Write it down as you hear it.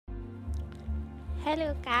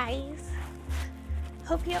Hello, guys.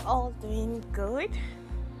 Hope you're all doing good.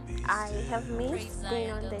 I have missed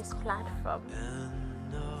being on this platform.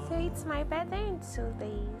 So, it's my birthday in 2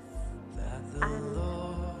 days, and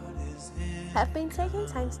I've been taking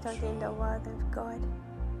time studying the Word of God.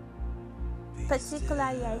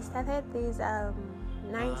 Particularly, I started these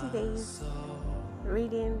 90 days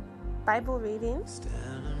reading, Bible reading.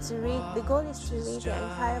 To read, the goal is to read the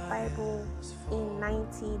entire Bible in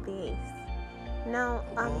 90 days. Now,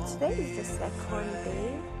 today is the second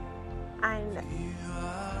day, and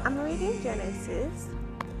I'm reading Genesis,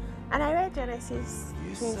 and I read Genesis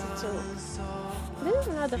 22. This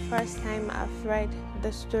is not the first time I've read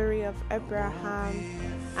the story of Abraham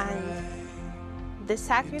and the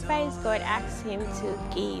sacrifice God asked him to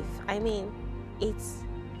give. I mean, it's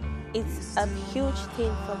a huge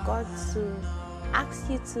thing for God to ask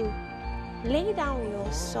you to lay down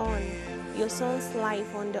your son's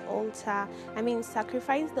life on the altar. I mean,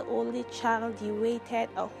 sacrifice the only child you waited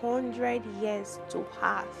 100 years to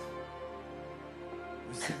have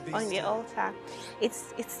on the altar.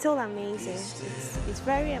 It's still amazing. It's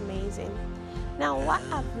very amazing. Now, what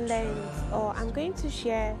I've learned, or I'm going to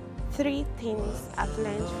share 3 things I've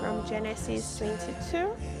learned from Genesis 22.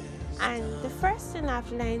 And the first thing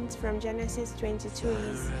I've learned from Genesis 22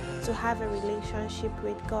 is to have a relationship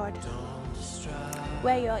with God,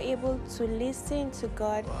 where you're able to listen to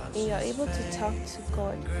God and you're able to talk to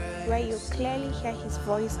God, where you clearly hear His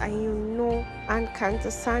voice and you know and can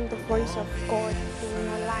discern the voice of God in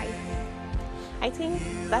your life. I think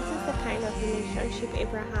that is the kind of relationship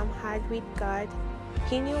Abraham had with God.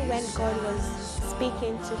 He knew when God was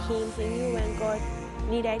speaking to him. He knew when God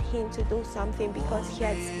needed him to do something, because he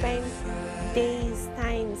had spent days,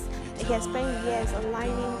 times, he had spent years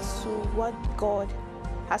aligning to what God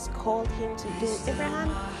has called him to do. Abraham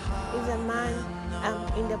is a man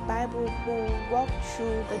in the Bible who walked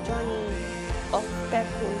through the journey of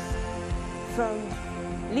purpose from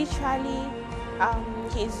literally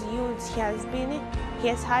his youth. He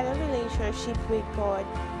has had a relationship with God,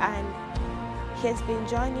 and he has been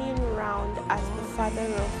journeying around as the father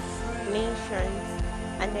of nations.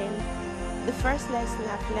 And then the first lesson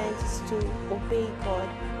I've learned is to obey God,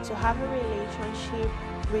 to have a relationship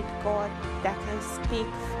with God that can speak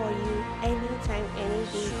for you anytime, any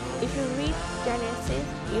day. If you read Genesis,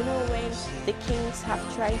 you know when the kings have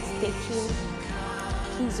tried taking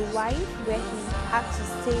his wife, where he had to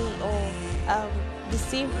say or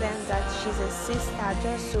deceive them that she's a sister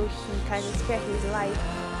just so he can spare his life.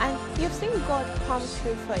 And you've seen God come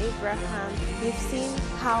through for Abraham. You've seen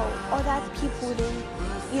how other people don't,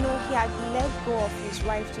 he had let go of his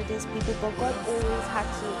wife to these people, but God always had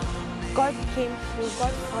to. God came through,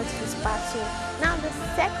 God fought his battle. Now, the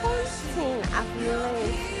second thing I've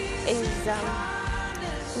learned is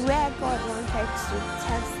where God wanted to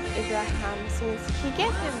test Abraham, since he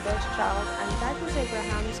gave him this child, and that is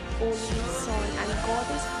Abraham's only son, and God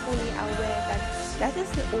is fully aware that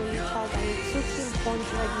is the only child, and it took him 100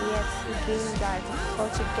 years to gain that or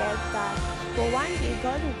to get that. But one day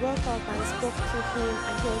God woke up and spoke to him,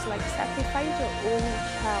 and he was like, sacrifice your only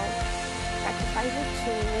child, sacrifice it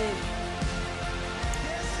to me.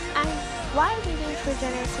 And while reading through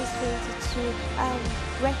Genesis 22,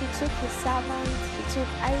 where he took his servants, he took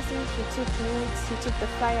Isaac, he took wood, he took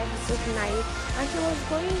the fire, he took knife, and he was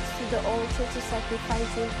going to the altar to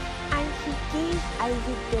sacrifice him, and he gave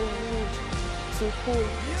Isaac the wood to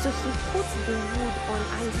hold. So he put the wood on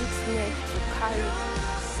Isaac's neck to carry.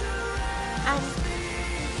 And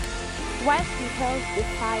while he held the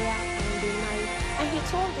fire and the knife, and he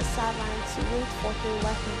told the servant to wait for him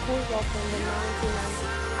while he goes up on the mountain, and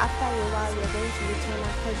after a while you're going to return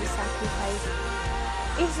after the sacrifice.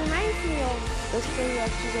 It reminds me of the story of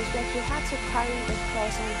Jesus, where he had to carry the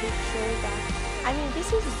cross on his shoulder. I mean, this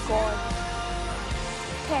is God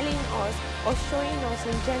telling us or showing us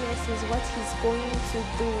in Genesis what he's going to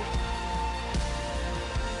do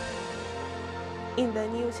in the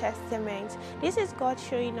New Testament. This is God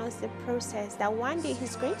showing us the process, that one day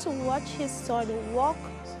he's going to watch his son walk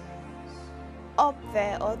up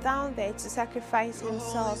there or down there to sacrifice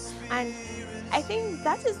himself. And I think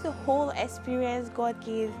that is the whole experience God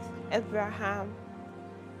gave Abraham,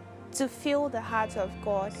 to feel the heart of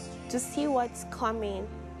God, to see what's coming.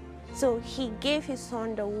 So he gave his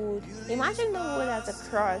son the wood. Imagine the wood as a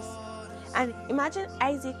cross, and imagine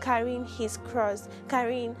Isaac carrying his cross,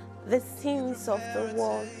 carrying the sins of the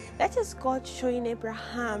world. That is God showing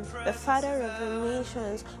Abraham, the father of the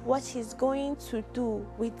nations, what he's going to do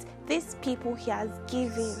with these people he has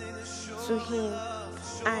given to him.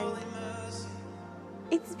 And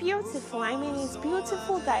it's beautiful. I mean, it's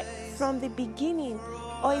beautiful that from the beginning,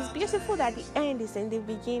 or it's beautiful that the end is in the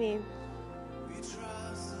beginning.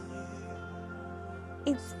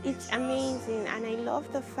 It's amazing, and I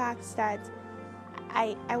love the fact that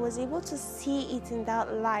I was able to see it in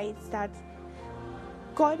that light, that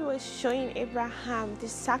God was showing Abraham the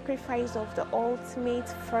sacrifice of the ultimate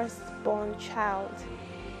firstborn child.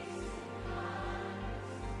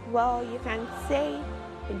 Well, you can say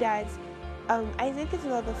that Isaac is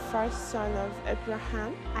not the first son of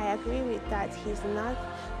Abraham. I agree with that, he's not.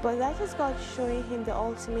 But that is God showing him the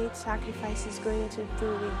ultimate sacrifice he's going to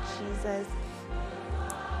do with Jesus.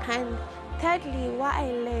 And thirdly, what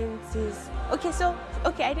I learned is,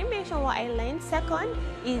 I didn't mention what I learned. Second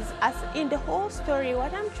is, as in the whole story,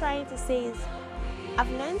 what I'm trying to say is, I've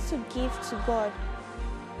learned to give to God,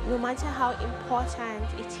 no matter how important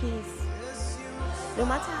it is, no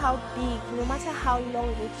matter how big, no matter how long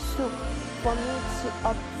it took for me to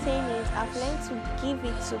obtain it. I've learned to give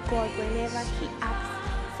it to God whenever He asks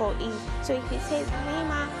for it. So if He says,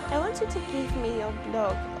 Mama, I want you to give me your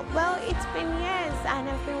blog. Well, it's been years and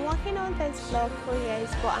I've been working on this blog for years,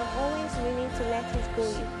 but I'm always willing to let it go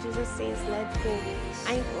if Jesus says let go.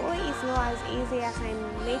 I know it's not as easy as I'm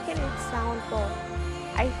making it sound, but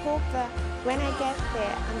I hope that when I get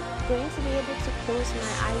there, I'm going to be able to close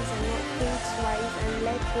my eyes and not think twice and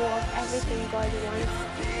let go of everything God wants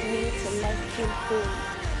me to let Him hold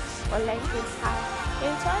or let Him have.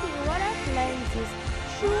 And thirdly, what I've learned is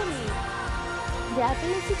truly the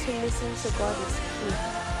ability to listen to God is key.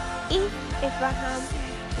 If Abraham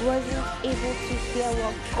wasn't able to hear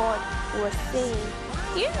what God was saying,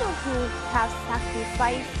 do you know he would have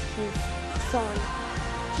sacrificed his son?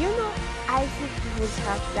 Do you know Isaac would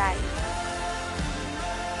have died?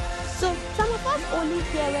 So some of us only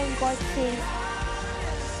hear when God says,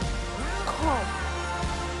 come.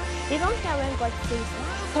 They don't hear when God says,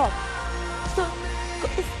 stop. So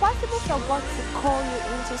it's possible for God to call you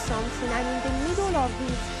into something, and in the middle of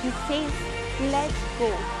it, He says, let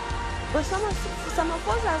go. But some of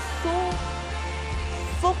us are so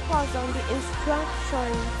focused on the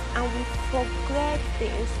instructions and we forget the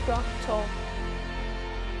instructor.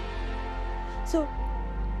 So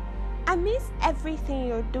amidst everything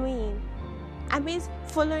you're doing, amidst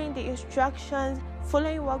following the instructions,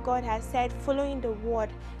 following what God has said, following the word,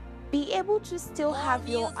 be able to still have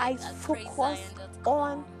your eyes focused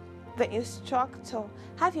on the instructor.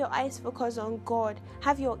 Have your eyes focused on God.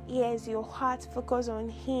 Have your ears, your heart focused on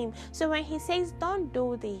Him. So when He says, don't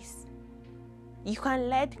do this, you can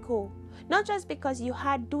let go. Not just because you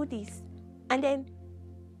had do this, and then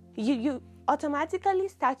you automatically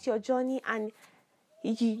start your journey and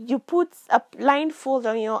you put a blindfold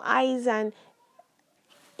on your eyes and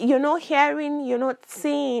you're not hearing, you're not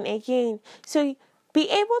seeing again. So be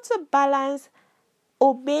able to balance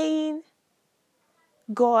obeying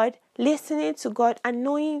God, listening to God, and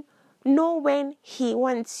know when He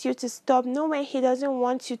wants you to stop, know when He doesn't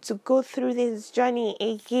want you to go through this journey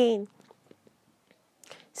again.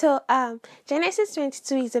 So Genesis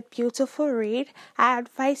 22 is a beautiful read. I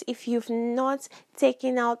advise, if you've not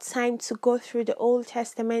taken out time to go through the Old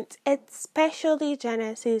Testament, especially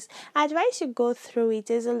Genesis, I advise you go through it.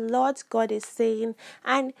 There's a lot God is saying,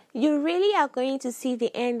 and you really are going to see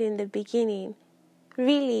the end in the beginning.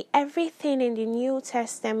 Really, everything in the New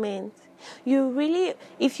Testament,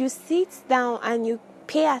 if you sit down and you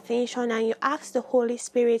pay attention and you ask the Holy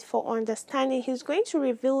Spirit for understanding, He's going to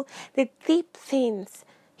reveal the deep things,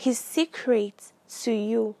 His secrets to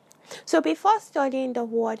you. So before studying the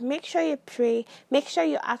word, make sure you pray, make sure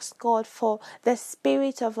you ask God for the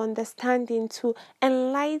spirit of understanding to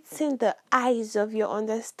enlighten the eyes of your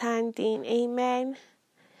understanding. Amen.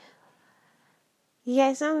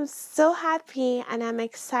 Yes, I'm so happy and I'm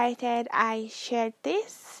excited I shared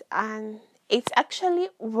this, and it's actually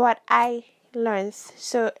what I learned.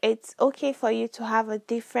 So it's okay for you to have a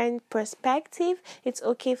different perspective. It's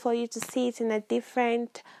okay for you to see it in a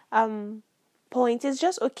different point. It's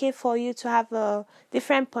just okay for you to have a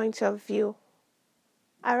different point of view.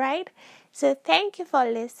 All right? So thank you for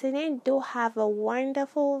listening. Do have a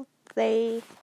wonderful day.